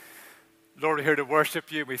Lord, we're here to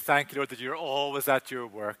worship you. We thank you, Lord, that you're always at your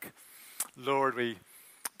work. Lord, we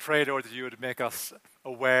pray, Lord, that you would make us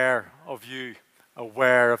aware of you,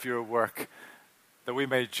 aware of your work, that we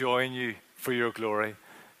may join you for your glory.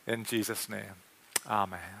 In Jesus' name,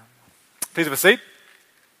 amen. Please have a seat.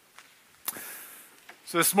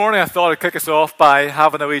 So this morning I thought I'd kick us off by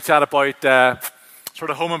having a wee chat about sort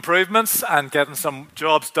of home improvements and getting some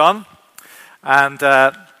jobs done. And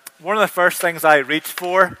one of the first things I reach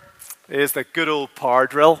for is the good old power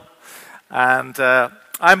drill. And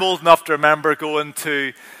I'm old enough to remember going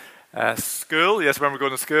to school. Yes, I remember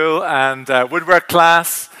going to school and woodwork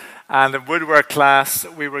class. And in woodwork class,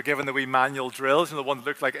 we were given the wee manual drills, the one that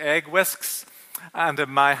looked like egg whisks. And in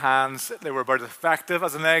my hands, they were about as effective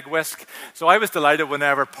as an egg whisk. So I was delighted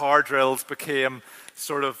whenever power drills became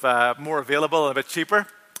sort of more available and a bit cheaper.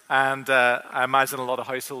 And I imagine a lot of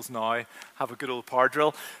households now have a good old power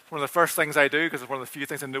drill. One of the first things I do, because it's one of the few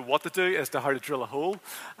things I know what to do, is to how to drill a hole.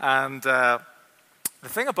 And the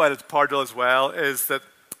thing about a power drill as well is that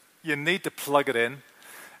you need to plug it in.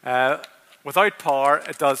 Without power,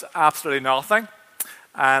 it does absolutely nothing.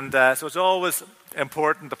 And so it's always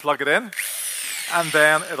important to plug it in. And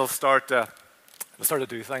then it'll start to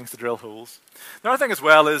do things, to drill holes. The other thing as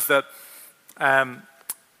well is that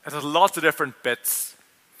it has lots of different bits.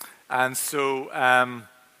 And so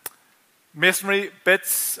masonry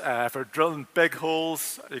bits for drilling big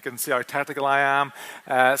holes. You can see how technical I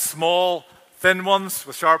am. Small, thin ones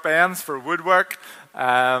with sharp ends for woodwork.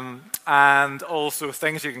 And also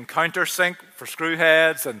things you can countersink for screw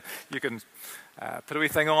heads. And you can put a wee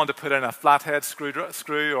thing on to put in a flathead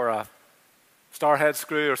screw or a star head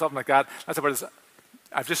screw or something like that. That's about as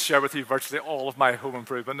I've just shared with you virtually all of my home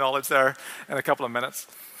improvement knowledge there in a couple of minutes.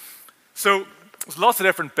 So there's lots of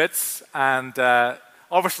different bits, and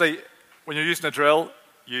obviously when you're using a drill,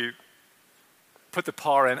 you put the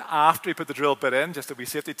power in after you put the drill bit in, just a wee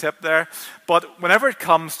safety tip there. But whenever it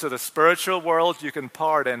comes to the spiritual world, you can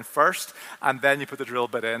power it in first, and then you put the drill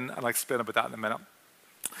bit in, and I'll explain about that in a minute.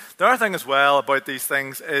 The other thing as well about these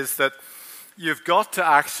things is that you've got to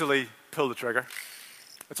actually pull the trigger.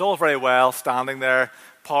 It's all very well standing there,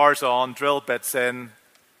 power's on, drill bits in.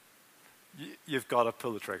 You've got to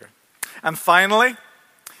pull the trigger. And finally,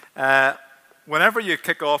 whenever you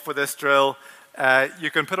kick off with this drill,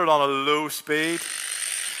 you can put it on a low speed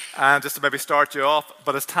and just to maybe start you off.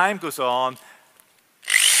 But as time goes on,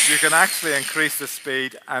 you can actually increase the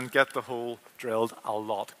speed and get the hole drilled a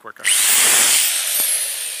lot quicker.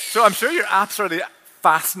 So I'm sure you're absolutely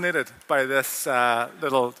fascinated by this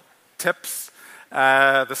little tips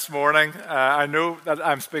this morning. I know that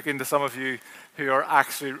I'm speaking to some of you who are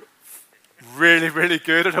actually really, really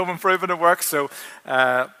good at home improvement and work, so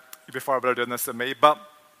you'd be far better doing this than me. But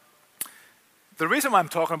the reason why I'm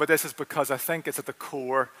talking about this is because I think it's at the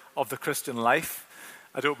core of the Christian life.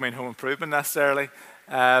 I don't mean home improvement necessarily,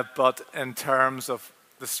 but in terms of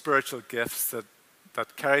the spiritual gifts that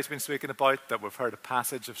Kerry's been speaking about, that we've heard a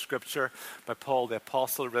passage of Scripture by Paul the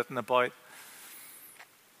Apostle written about.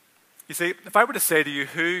 You see, if I were to say to you,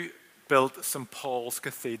 who built St. Paul's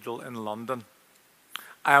Cathedral in London?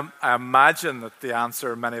 I imagine that the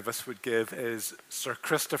answer many of us would give is Sir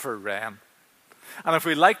Christopher Wren. And if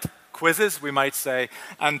we liked quizzes, we might say,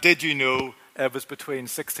 and did you know it was between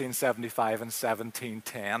 1675 and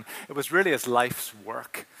 1710? It was really his life's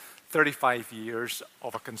work, 35 years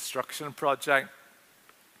of a construction project.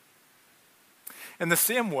 In the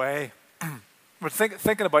same way, we're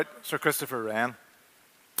thinking about Sir Christopher Wren.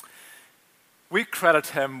 We credit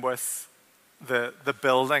him with the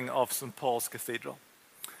building of St. Paul's Cathedral.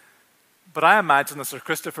 But I imagine that Sir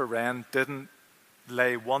Christopher Wren didn't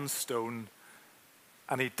lay one stone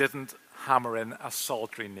and he didn't hammer in a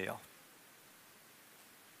solitary nail.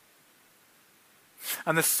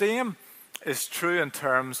 And the same is true in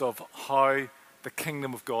terms of how the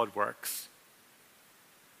kingdom of God works.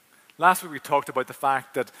 Last week we talked about the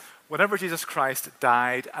fact that whenever Jesus Christ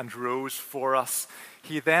died and rose for us,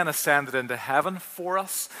 he then ascended into heaven for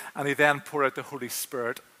us, and he then poured out the Holy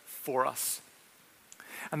Spirit for us.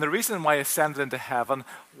 And the reason why he ascended into heaven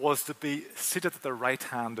was to be seated at the right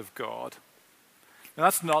hand of God. Now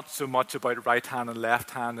that's not so much about right hand and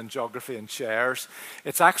left hand and geography and chairs.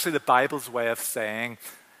 It's actually the Bible's way of saying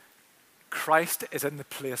Christ is in the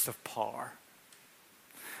place of power.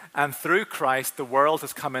 And through Christ, the world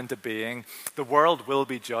has come into being. The world will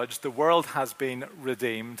be judged. The world has been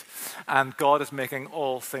redeemed. And God is making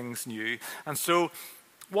all things new. And so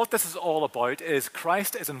what this is all about is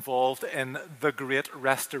Christ is involved in the great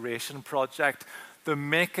restoration project, the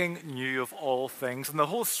making new of all things. And the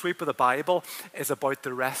whole sweep of the Bible is about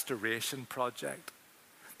the restoration project.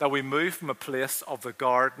 that we move from a place of the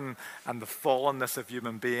garden and the fallenness of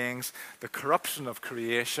human beings, the corruption of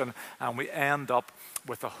creation, and we end up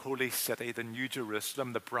with a holy city, the New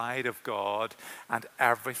Jerusalem, the bride of God, and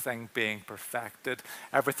everything being perfected,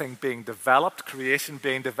 everything being developed, creation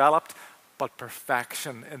being developed, but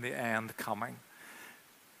perfection in the end coming.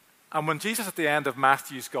 And when Jesus at the end of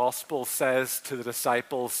Matthew's gospel says to the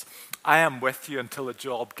disciples, I am with you until the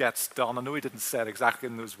job gets done. I know he didn't say it exactly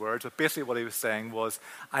in those words, but basically what he was saying was,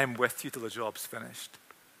 I am with you till the job's finished.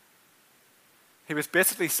 He was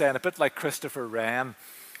basically saying, a bit like Christopher Wren,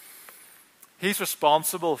 he's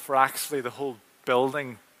responsible for actually the whole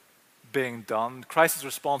building being done. Christ is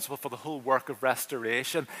responsible for the whole work of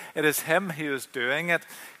restoration. It is him who is doing it.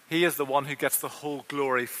 He is the one who gets the whole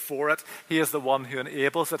glory for it. He is the one who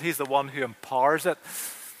enables it. He's the one who empowers it.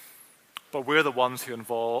 But we're the ones who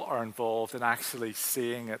are involved in actually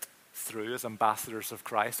seeing it through as ambassadors of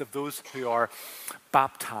Christ, of those who are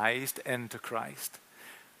baptized into Christ.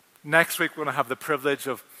 Next week, we're going to have the privilege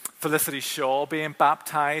of Felicity Shaw being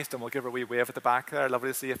baptized, and we'll give her a wee wave at the back there. Lovely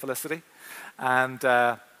to see you, Felicity. And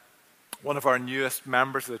one of our newest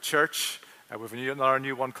members of the church, we have another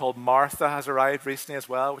new one called Martha has arrived recently as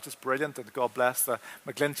well, which is brilliant, and God bless the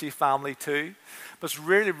McGlinchey family too. But it's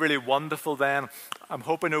really, really wonderful then. I'm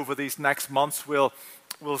hoping over these next months we'll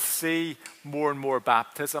see more and more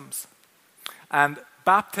baptisms. And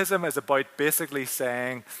baptism is about basically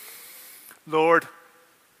saying, Lord,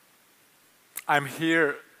 I'm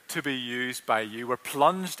here to be used by you. We're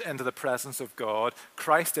plunged into the presence of God,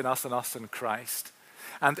 Christ in us and us in Christ.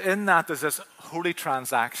 And in that, there's this holy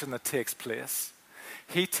transaction that takes place.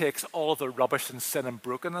 He takes all the rubbish and sin and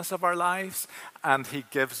brokenness of our lives, and he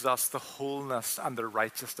gives us the wholeness and the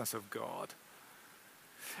righteousness of God.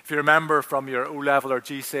 If you remember from your O-level or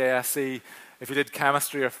GCSE, if you did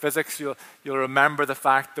chemistry or physics, you'll remember the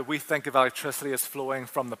fact that we think of electricity as flowing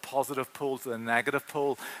from the positive pole to the negative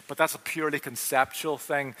pole, but that's a purely conceptual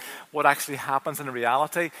thing. What actually happens in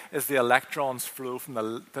reality is the electrons flow from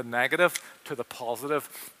the negative to the positive,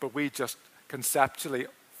 but we just conceptually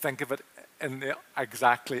think of it in the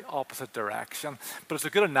exactly opposite direction. But it's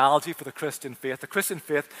a good analogy for the Christian faith. The Christian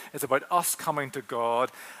faith is about us coming to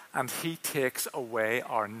God, and he takes away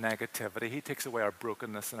our negativity. He takes away our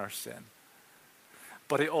brokenness and our sin.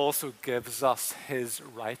 But he also gives us his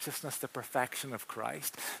righteousness, the perfection of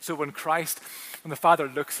Christ. So when the Father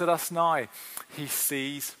looks at us now, he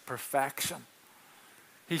sees perfection.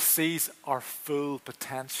 He sees our full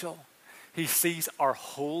potential. He sees our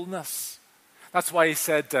wholeness. That's why he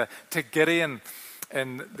said to Gideon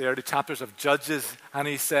in the early chapters of Judges, and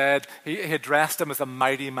he said, he addressed him as a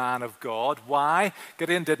mighty man of God. Why?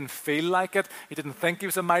 Gideon didn't feel like it. He didn't think he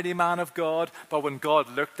was a mighty man of God, but when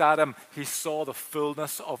God looked at him, he saw the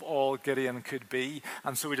fullness of all Gideon could be,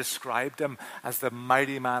 and so he described him as the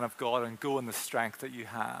mighty man of God, and go in the strength that you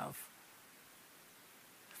have.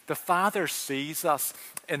 The Father sees us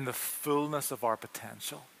in the fullness of our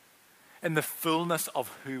potential, in the fullness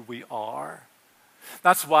of who we are.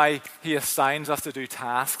 That's why he assigns us to do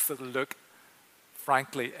tasks that look,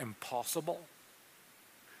 frankly, impossible.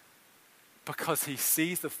 Because he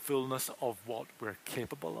sees the fullness of what we're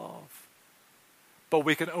capable of. But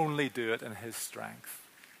we can only do it in his strength.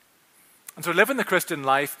 And so living the Christian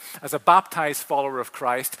life as a baptized follower of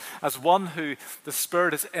Christ, as one who the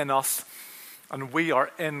Spirit is in us and we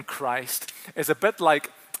are in Christ, is a bit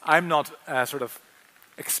like, I'm not sort of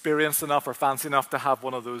experienced enough or fancy enough to have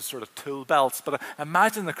one of those sort of tool belts. But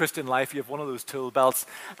imagine the Christian life, you have one of those tool belts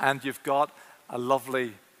and you've got a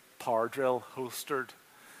lovely power drill holstered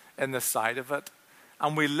in the side of it.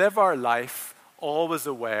 And we live our life always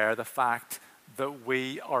aware of the fact that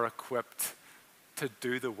we are equipped to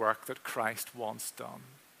do the work that Christ wants done.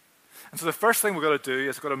 And so the first thing we're going to do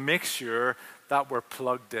is we're going to make sure that we're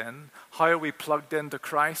plugged in. How are we plugged into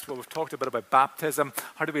Christ? Well, we've talked a bit about baptism.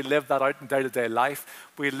 How do we live that out in day-to-day life?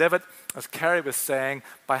 We live it, as Kerry was saying,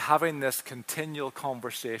 by having this continual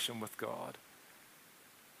conversation with God.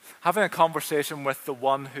 Having a conversation with the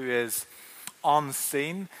one who is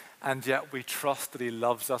unseen, and yet we trust that he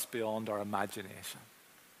loves us beyond our imagination.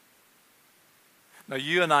 Now,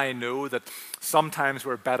 you and I know that sometimes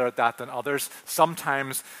we're better at that than others.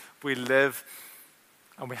 Sometimes we live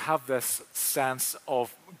and we have this sense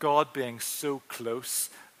of God being so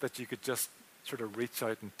close that you could just sort of reach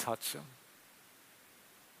out and touch him.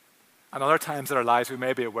 And other times in our lives, we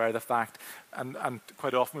may be aware of the fact, and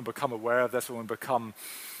quite often we become aware of this when we become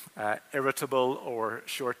irritable or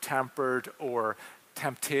short-tempered, or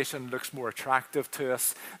temptation looks more attractive to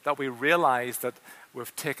us, that we realize that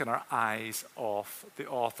we've taken our eyes off the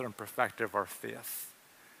author and perfecter of our faith.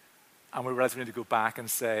 And we realize we need to go back and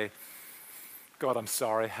say, God, I'm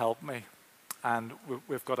sorry, help me. And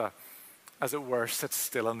we've got to, as it were, sit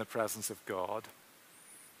still in the presence of God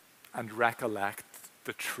and recollect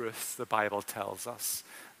the truth the Bible tells us,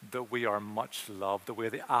 that we are much loved, that we're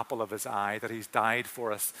the apple of his eye, that he's died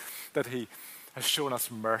for us, that he has shown us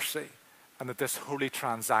mercy, and that this holy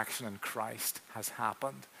transaction in Christ has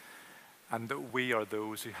happened, and that we are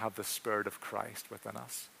those who have the Spirit of Christ within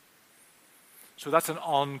us. So that's an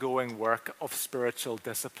ongoing work of spiritual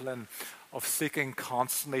discipline, of seeking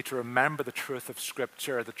constantly to remember the truth of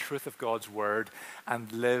Scripture, the truth of God's Word,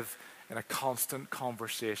 and live in a constant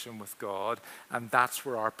conversation with God. And that's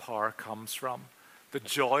where our power comes from. The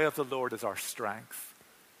joy of the Lord is our strength.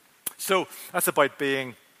 So that's about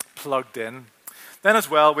being plugged in. Then as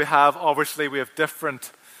well, we have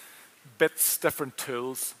different bits, different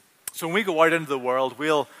tools. So when we go out into the world,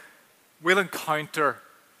 we'll encounter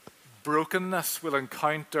brokenness, we'll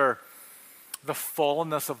encounter the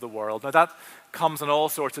fallenness of the world. Now that comes in all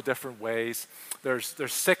sorts of different ways. There's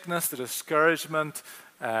sickness, there's discouragement,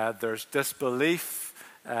 there's disbelief,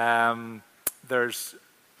 there's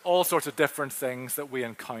all sorts of different things that we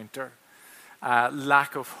encounter.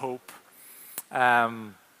 Lack of hope,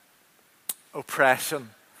 oppression,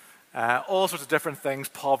 all sorts of different things,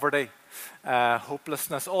 poverty,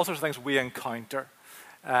 hopelessness, all sorts of things we encounter.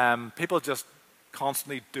 People just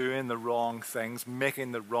constantly doing the wrong things,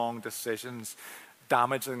 making the wrong decisions,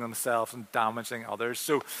 damaging themselves and damaging others.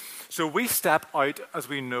 So we step out, as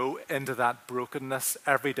we know, into that brokenness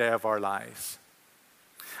every day of our lives.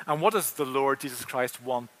 And what does the Lord Jesus Christ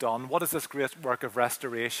want done? What is this great work of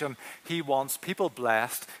restoration? He wants people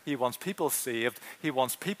blessed. He wants people saved. He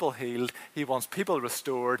wants people healed. He wants people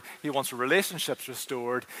restored. He wants relationships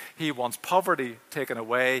restored. He wants poverty taken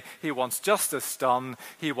away. He wants justice done.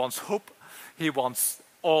 He wants hope. He wants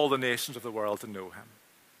all the nations of the world to know him.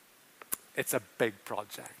 It's a big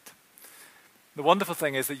project. The wonderful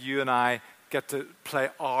thing is that you and I get to play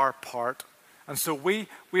our part. And so we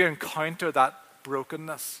encounter that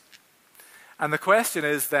brokenness. And the question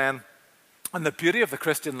is then, and the beauty of the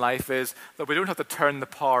Christian life is that we don't have to turn the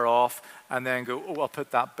power off and then go, oh, I'll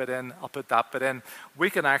put that bit in, I'll put that bit in. We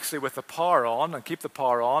can actually, with the power on and keep the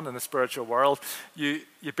power on in the spiritual world, you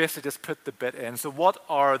basically just put the bit in. So what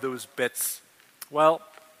are those bits? Well,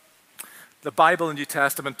 the Bible in the New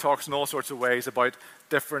Testament talks in all sorts of ways about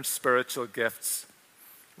different spiritual gifts.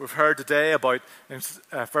 We've heard today about, in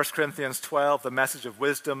 1 Corinthians 12, the message of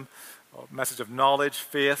wisdom, message of knowledge,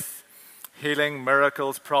 faith, healing,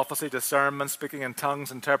 miracles, prophecy, discernment, speaking in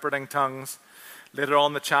tongues, interpreting tongues. Later on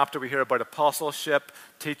in the chapter, we hear about apostleship,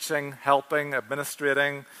 teaching, helping,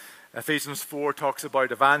 administrating. Ephesians 4 talks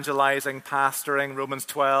about evangelizing, pastoring. Romans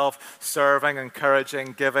 12, serving,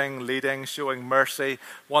 encouraging, giving, leading, showing mercy.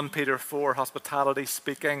 1 Peter 4, hospitality,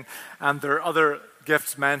 speaking. And there are other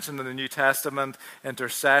gifts mentioned in the New Testament,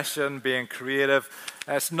 intercession, being creative.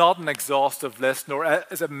 It's not an exhaustive list, nor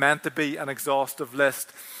is it meant to be an exhaustive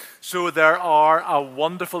list. So there are a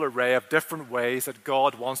wonderful array of different ways that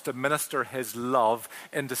God wants to minister his love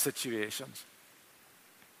into situations.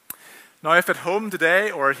 Now, if at home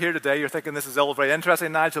today or here today you're thinking this is all very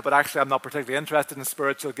interesting, Nigel, but actually I'm not particularly interested in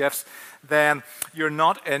spiritual gifts, then you're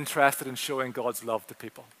not interested in showing God's love to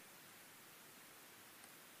people.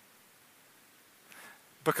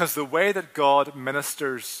 Because the way that God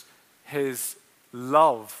ministers his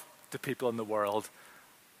love to people in the world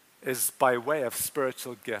is by way of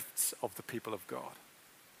spiritual gifts of the people of God.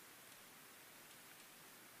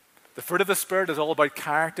 The fruit of the Spirit is all about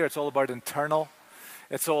character, it's all about internal.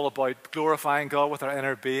 It's all about glorifying God with our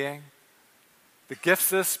inner being. The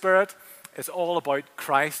gifts of the Spirit is all about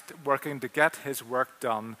Christ working to get his work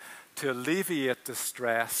done, to alleviate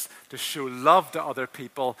distress, to show love to other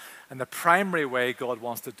people. And the primary way God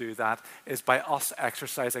wants to do that is by us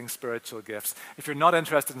exercising spiritual gifts. If you're not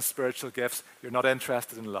interested in spiritual gifts, you're not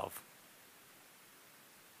interested in love.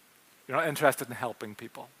 You're not interested in helping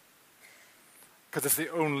people. Because it's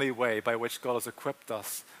the only way by which God has equipped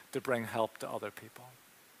us to bring help to other people.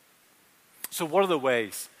 So what are the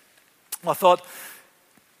ways? Well, I thought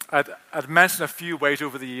I'd mentioned a few ways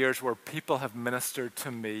over the years where people have ministered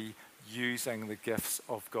to me using the gifts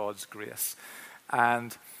of God's grace.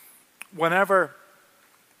 And whenever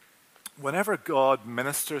God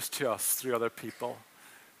ministers to us through other people,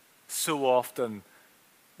 so often,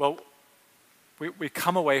 well, we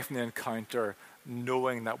come away from the encounter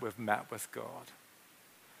knowing that we've met with God.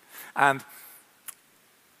 And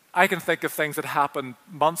I can think of things that happened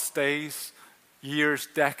months, days, years,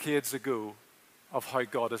 decades ago of how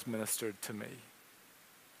God has ministered to me.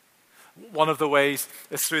 One of the ways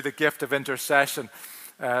is through the gift of intercession.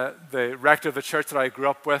 The rector of the church that I grew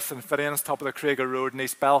up with in Finnans, top of the Craiga Road in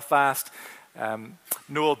East Belfast,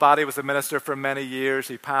 Noel Batty was a minister for many years.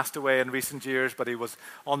 He passed away in recent years, but he was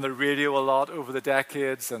on the radio a lot over the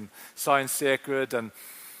decades and Sound Sacred. And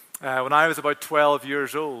when I was about 12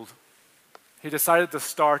 years old, he decided to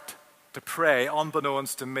start to pray,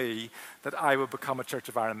 unbeknownst to me, that I would become a Church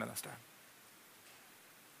of Ireland minister.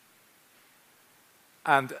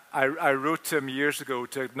 And I wrote to him years ago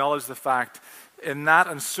to acknowledge the fact, in that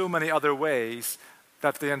and so many other ways,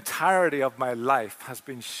 that the entirety of my life has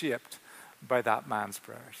been shaped by that man's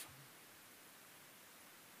prayers.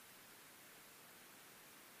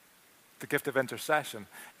 The gift of intercession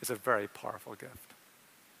is a very powerful gift.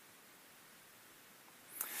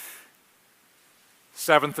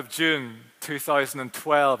 7th of June,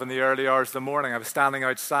 2012, in the early hours of the morning, I was standing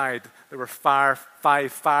outside. There were 5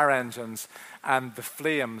 fire engines, and the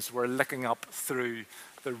flames were licking up through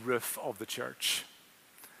the roof of the church.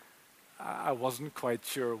 I wasn't quite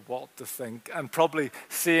sure what to think, and probably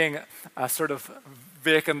seeing a sort of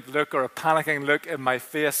vacant look or a panicking look in my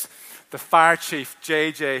face, the fire chief,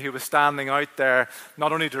 JJ, who was standing out there,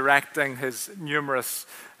 not only directing his numerous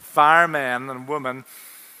firemen and women,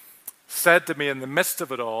 said to me in the midst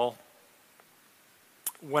of it all,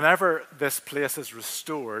 whenever this place is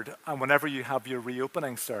restored and whenever you have your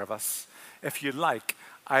reopening service, if you like,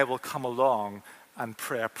 I will come along and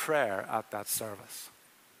pray a prayer at that service.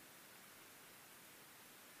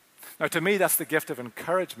 Now, to me, that's the gift of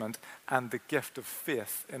encouragement and the gift of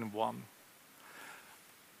faith in one.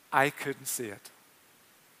 I couldn't see it.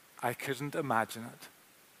 I couldn't imagine it.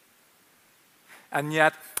 And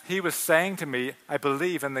yet, he was saying to me, I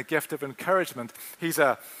believe in the gift of encouragement. He's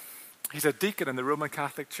a deacon in the Roman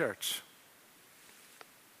Catholic Church.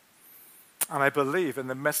 And I believe in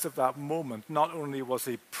the midst of that moment, not only was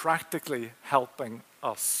he practically helping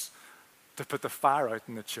us to put the fire out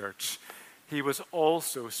in the church, he was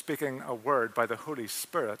also speaking a word by the Holy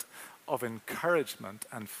Spirit of encouragement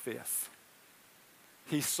and faith.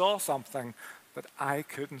 He saw something that I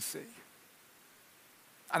couldn't see.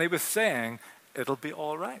 And he was saying, it'll be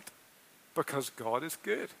all right, because God is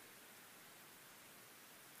good.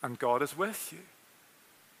 And God is with you.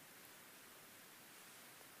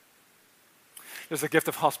 There's a gift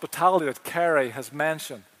of hospitality that Kerry has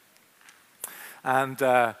mentioned. And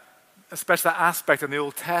especially that aspect in the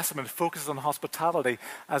Old Testament focuses on hospitality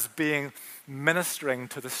as being ministering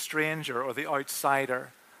to the stranger or the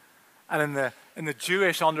outsider. And in the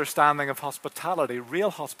Jewish understanding of hospitality, real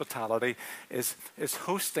hospitality is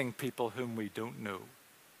hosting people whom we don't know.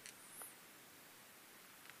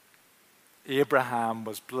 Abraham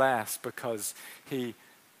was blessed because he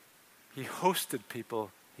hosted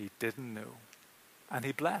people he didn't know. And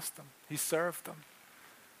he blessed them. He served them.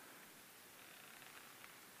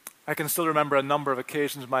 I can still remember a number of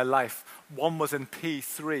occasions in my life. One was in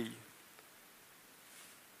P3.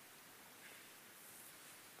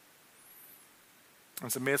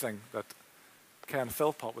 It's amazing that Ken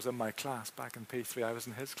Philpott was in my class back in P3. I was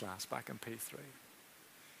in his class back in P3.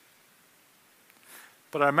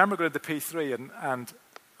 But I remember going to P3 and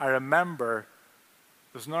I remember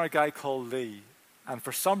there was another guy called Lee. And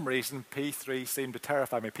for some reason, P3 seemed to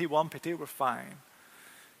terrify me. P1, P2 were fine.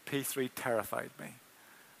 P3 terrified me.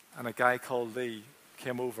 And a guy called Lee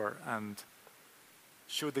came over and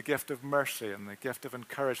showed the gift of mercy and the gift of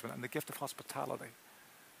encouragement and the gift of hospitality.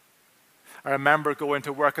 I remember going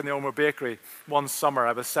to work in the Omer Bakery one summer.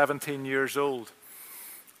 I was 17 years old.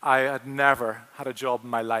 I had never had a job in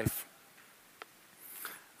my life.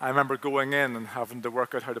 I remember going in and having to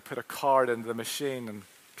work out how to put a card into the machine and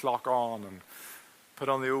clock on and put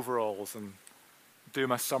on the overalls and do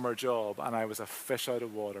my summer job, and I was a fish out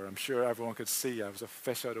of water. I'm sure everyone could see I was a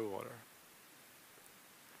fish out of water.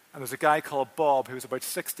 And there's a guy called Bob who was about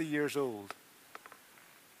 60 years old.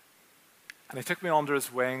 And he took me under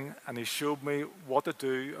his wing and he showed me what to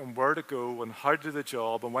do and where to go and how to do the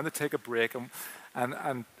job and when to take a break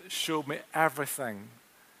and showed me everything.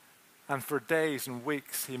 And for days and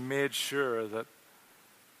weeks he made sure that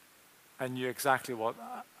I knew exactly what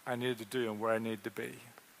I needed to do and where I needed to be.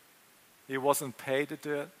 He wasn't paid to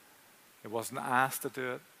do it. He wasn't asked to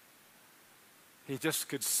do it. He just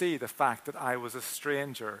could see the fact that I was a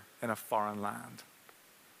stranger in a foreign land.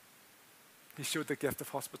 He showed the gift of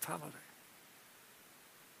hospitality.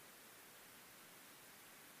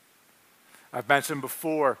 I've mentioned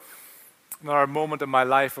before another moment in my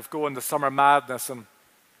life of going to Summer Madness, and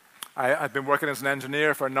I'd been working as an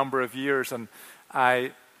engineer for a number of years, and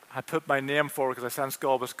I had put my name forward because I sensed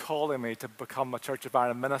God was calling me to become a Church of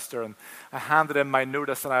Ireland minister, and I handed in my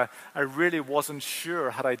notice, and I really wasn't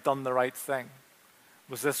sure had I done the right thing.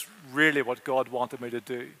 Was this really what God wanted me to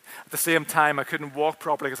do? At the same time, I couldn't walk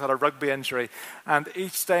properly because I had a rugby injury. And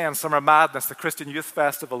each day in Summer Madness, the Christian Youth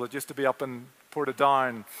Festival that used to be up in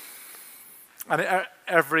Portadown, and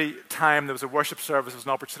every time there was a worship service, there was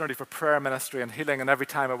an opportunity for prayer ministry and healing. And every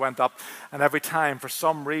time I went up, and every time, for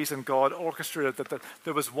some reason, God orchestrated that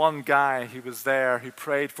there was one guy who was there who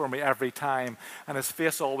prayed for me every time. And his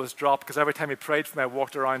face always dropped because every time he prayed for me, I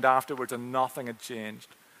walked around afterwards and nothing had changed.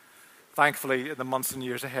 Thankfully, in the months and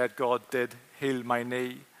years ahead, God did heal my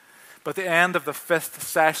knee. But at the end of the 5th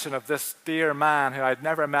session of this dear man who I'd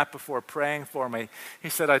never met before praying for me, he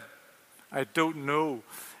said, I don't know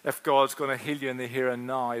if God's going to heal you in the here and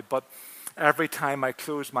now, but every time I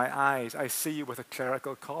close my eyes, I see you with a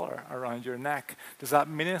clerical collar around your neck. Does that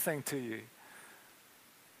mean anything to you?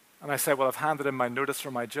 And I said, well, I've handed in my notice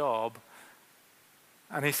for my job.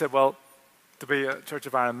 And he said, well, to be a Church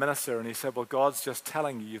of Ireland minister. And he said, well, God's just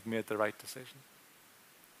telling you you've made the right decision.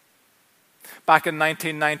 Back in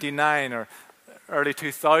 1999 or early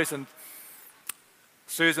 2000,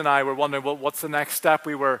 Susan and I were wondering, well, what's the next step?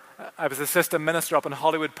 I was assistant minister up in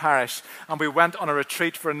Hollywood Parish, and we went on a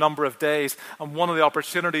retreat for a number of days. And one of the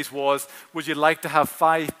opportunities was, would you like to have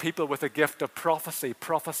 5 people with a gift of prophecy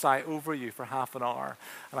prophesy over you for half an hour?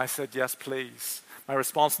 And I said, yes, please. My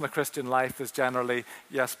response in the Christian life is generally,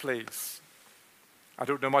 yes, please. I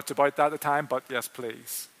don't know much about that at the time, but yes,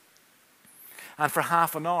 please. And for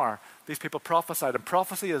half an hour, these people prophesied. And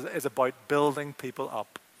prophecy is about building people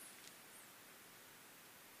up.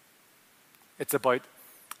 It's about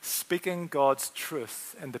speaking God's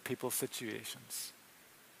truth into people's situations.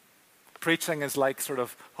 Preaching is like sort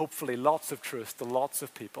of, hopefully, lots of truth to lots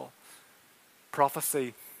of people.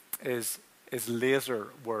 Prophecy is laser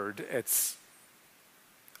word. It's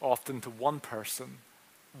often to one person,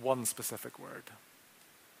 one specific word.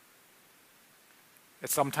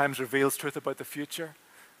 It sometimes reveals truth about the future,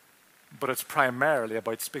 but it's primarily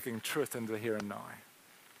about speaking truth into the here and now.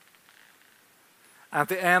 At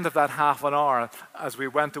the end of that half an hour, as we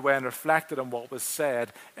went away and reflected on what was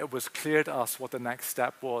said, it was clear to us what the next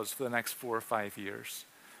step was for the next 4 or 5 years.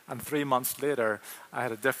 And 3 months later, I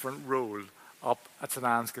had a different role up at St.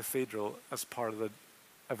 Anne's Cathedral as part of the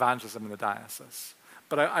evangelism in the diocese.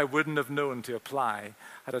 But I wouldn't have known to apply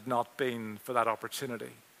had it not been for that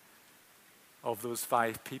opportunity of those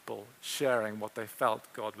 5 people sharing what they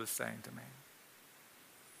felt God was saying to me.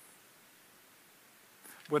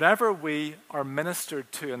 Whenever we are ministered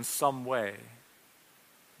to in some way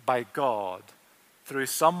by God through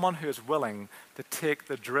someone who is willing to take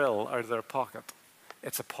the drill out of their pocket,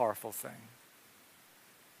 it's a powerful thing.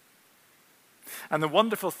 And the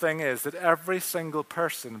wonderful thing is that every single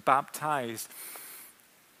person baptized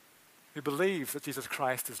who believes that Jesus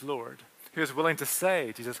Christ is Lord, who is willing to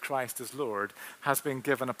say Jesus Christ is Lord, has been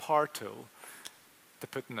given a power tool to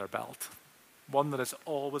put in their belt, one that is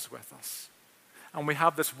always with us. And we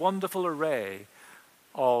have this wonderful array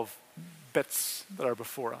of bits that are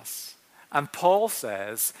before us. And Paul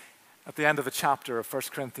says, at the end of the chapter of 1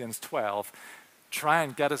 Corinthians 12, try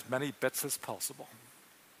and get as many bits as possible.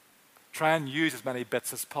 Try and use as many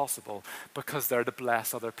bits as possible because they're to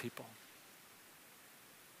bless other people.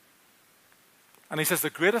 And he says the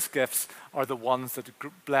greatest gifts are the ones that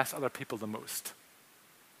bless other people the most.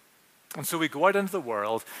 And so we go out into the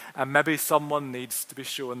world, and maybe someone needs to be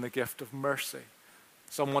shown the gift of mercy.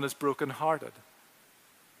 Someone is brokenhearted.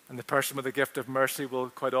 And the person with the gift of mercy will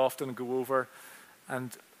quite often go over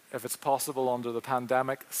and, if it's possible under the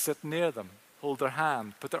pandemic, sit near them, hold their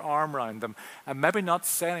hand, put their arm around them, and maybe not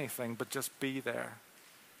say anything, but just be there.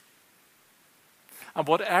 And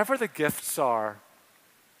whatever the gifts are,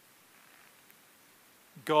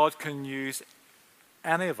 God can use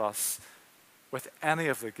any of us with any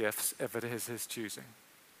of the gifts if it is his choosing.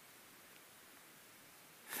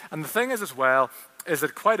 And the thing is as well, is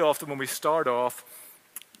that quite often when we start off,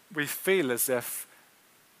 we feel as if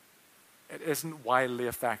it isn't wildly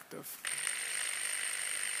effective.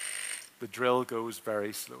 The drill goes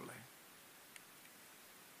very slowly.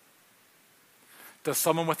 Does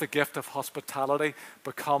someone with the gift of hospitality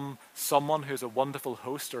become someone who's a wonderful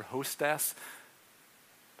host or hostess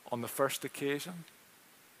on the first occasion?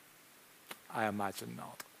 I imagine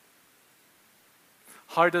not.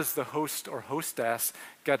 How does the host or hostess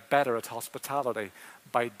get better at hospitality?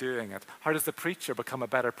 By doing it. How does the preacher become a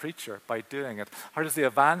better preacher? By doing it. How does the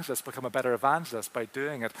evangelist become a better evangelist? By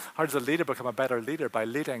doing it. How does a leader become a better leader? By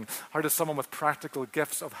leading. How does someone with practical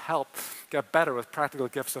gifts of help get better with practical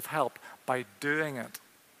gifts of help? By doing it.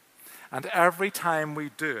 And every time we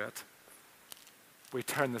do it, we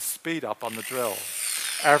turn the speed up on the drill.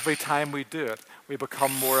 Every time we do it, we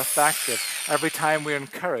become more effective. Every time we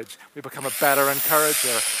encourage, we become a better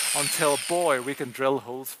encourager until, boy, we can drill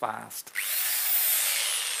holes fast.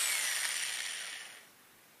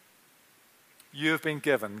 You have been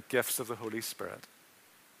given gifts of the Holy Spirit.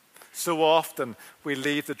 So often we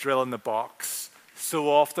leave the drill in the box. So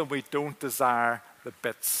often we don't desire the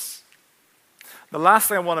bits. The last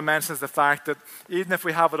thing I want to mention is the fact that even if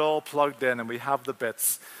we have it all plugged in and we have the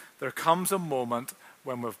bits, there comes a moment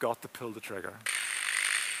when we've got to pull the trigger.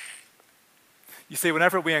 You see,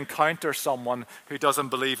 whenever we encounter someone who doesn't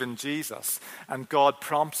believe in Jesus and God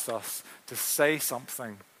prompts us to say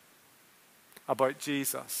something about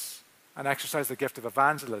Jesus and exercise the gift of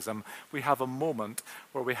evangelism, we have a moment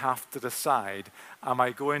where we have to decide, am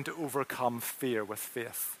I going to overcome fear with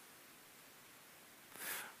faith?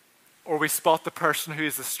 Or we spot the person who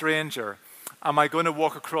is a stranger. Am I going to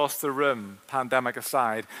walk across the room, pandemic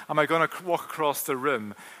aside, am I going to walk across the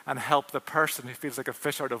room and help the person who feels like a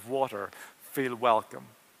fish out of water feel welcome?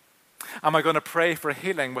 Am I going to pray for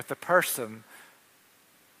healing with the person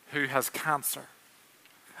who has cancer?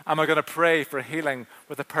 Am I going to pray for healing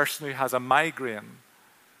with a person who has a migraine?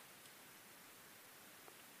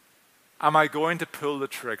 Am I going to pull the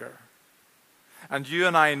trigger? And you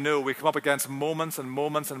and I know we come up against moments and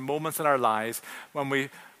moments and moments in our lives when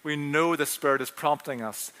we know the Spirit is prompting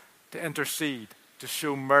us to intercede, to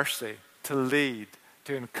show mercy, to lead,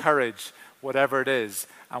 to encourage, whatever it is.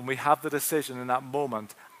 And we have the decision in that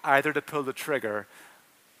moment either to pull the trigger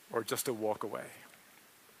or just to walk away.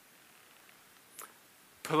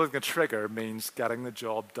 Pulling the trigger means getting the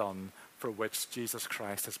job done for which Jesus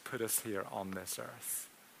Christ has put us here on this earth.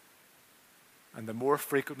 And the more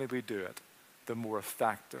frequently we do it, the more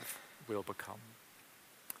effective we'll become.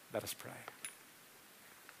 Let us pray.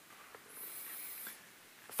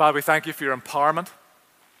 Father, we thank you for your empowerment.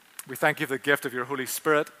 We thank you for the gift of your Holy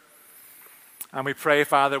Spirit. And we pray,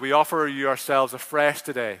 Father, we offer you ourselves afresh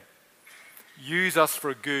today. Use us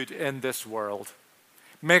for good in this world.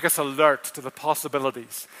 Make us alert to the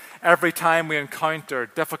possibilities. Every time we encounter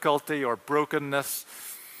difficulty or brokenness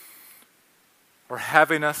or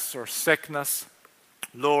heaviness or sickness,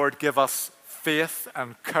 Lord, give us faith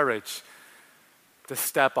and courage to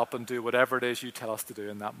step up and do whatever it is you tell us to do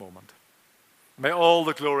in that moment. May all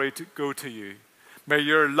the glory go to you. May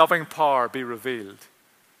your loving power be revealed.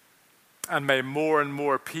 And may more and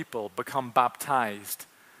more people become baptized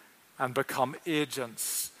and become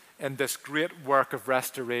agents in this great work of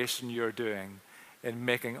restoration you're doing in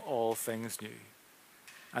making all things new.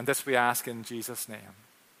 And this we ask in Jesus' name.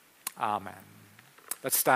 Amen. Let's stand.